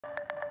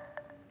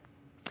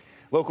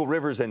Local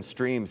rivers and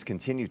streams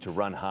continue to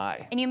run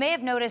high. And you may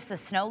have noticed the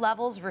snow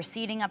levels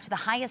receding up to the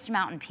highest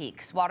mountain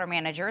peaks. Water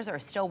managers are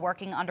still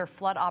working under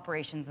flood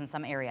operations in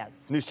some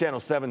areas. News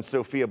Channel 7's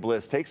Sophia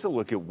Bliss takes a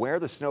look at where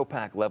the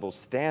snowpack levels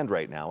stand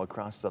right now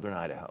across southern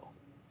Idaho.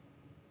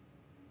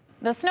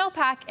 The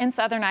snowpack in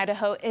southern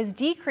Idaho is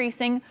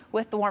decreasing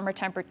with the warmer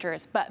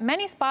temperatures, but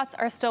many spots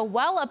are still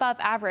well above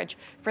average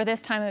for this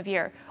time of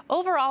year.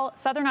 Overall,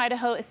 southern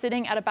Idaho is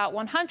sitting at about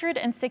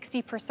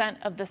 160%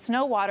 of the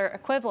snow water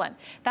equivalent.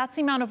 That's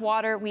the amount of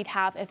water we'd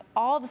have if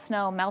all the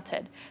snow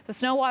melted. The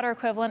snow water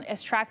equivalent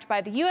is tracked by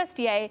the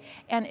USDA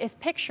and is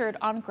pictured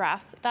on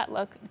graphs that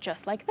look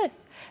just like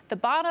this. The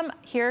bottom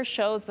here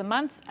shows the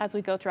months as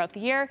we go throughout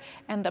the year,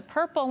 and the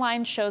purple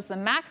line shows the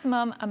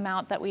maximum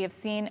amount that we have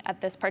seen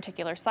at this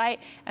particular site,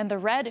 and the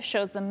red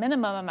shows the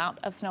minimum amount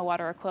of snow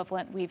water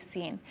equivalent we've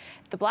seen.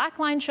 The black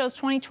line shows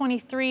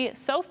 2023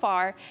 so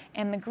far,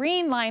 and the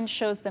green line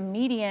shows the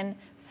median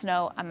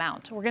snow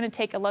amount. We're going to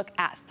take a look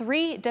at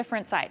 3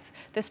 different sites.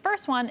 This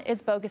first one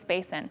is Bogus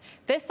Basin.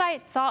 This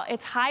site saw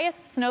its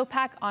highest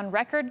snowpack on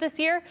record this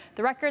year.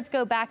 The records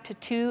go back to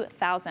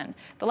 2000.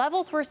 The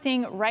levels we're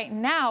seeing right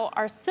now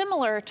are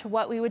similar to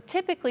what we would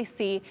typically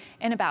see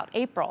in about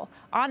April.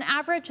 On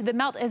average, the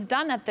melt is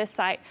done at this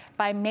site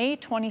by May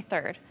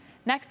 23rd.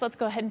 Next, let's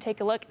go ahead and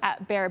take a look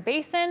at Bear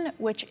Basin,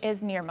 which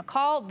is near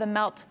McCall. The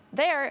melt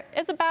there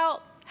is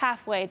about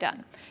halfway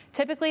done.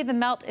 Typically, the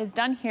melt is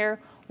done here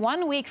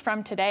 1 week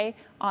from today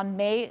on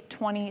May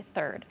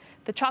 23rd.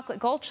 The Chocolate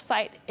Gulch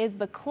site is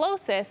the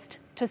closest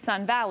to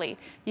Sun Valley.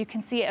 You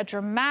can see a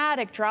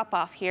dramatic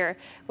drop-off here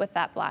with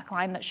that black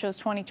line that shows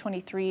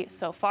 2023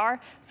 so far.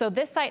 So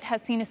this site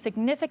has seen a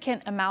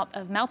significant amount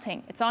of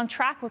melting. It's on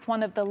track with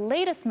one of the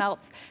latest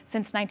melts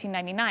since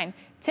 1999.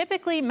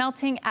 Typically,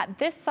 melting at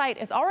this site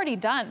is already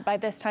done by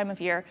this time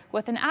of year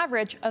with an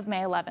average of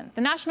May 11th.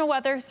 The National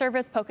Weather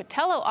Service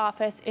Pocatello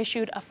office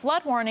issued a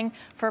flood warning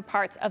for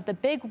parts of the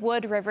Big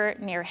Wood River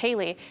near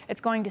Haley.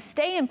 It's going to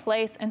stay in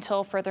place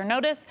until further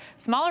notice.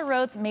 Smaller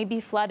roads may be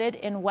flooded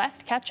in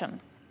West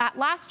Ketchum. At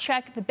last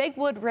check, the Big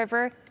Wood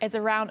River is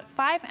around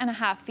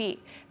 5.5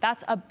 feet.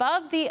 That's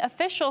above the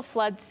official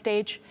flood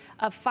stage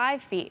of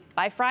 5 feet.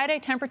 By Friday,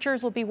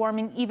 temperatures will be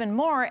warming even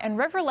more, and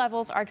river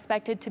levels are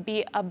expected to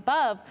be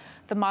above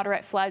the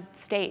moderate flood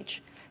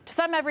stage. To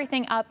sum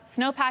everything up,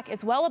 snowpack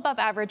is well above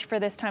average for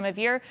this time of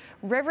year.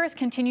 Rivers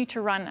continue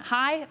to run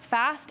high,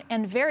 fast,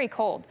 and very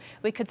cold.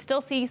 We could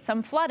still see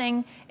some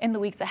flooding in the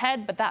weeks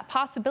ahead, but that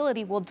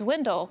possibility will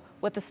dwindle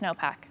with the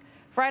snowpack.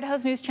 For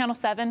Idaho's News Channel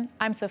 7,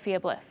 I'm Sophia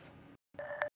Bliss.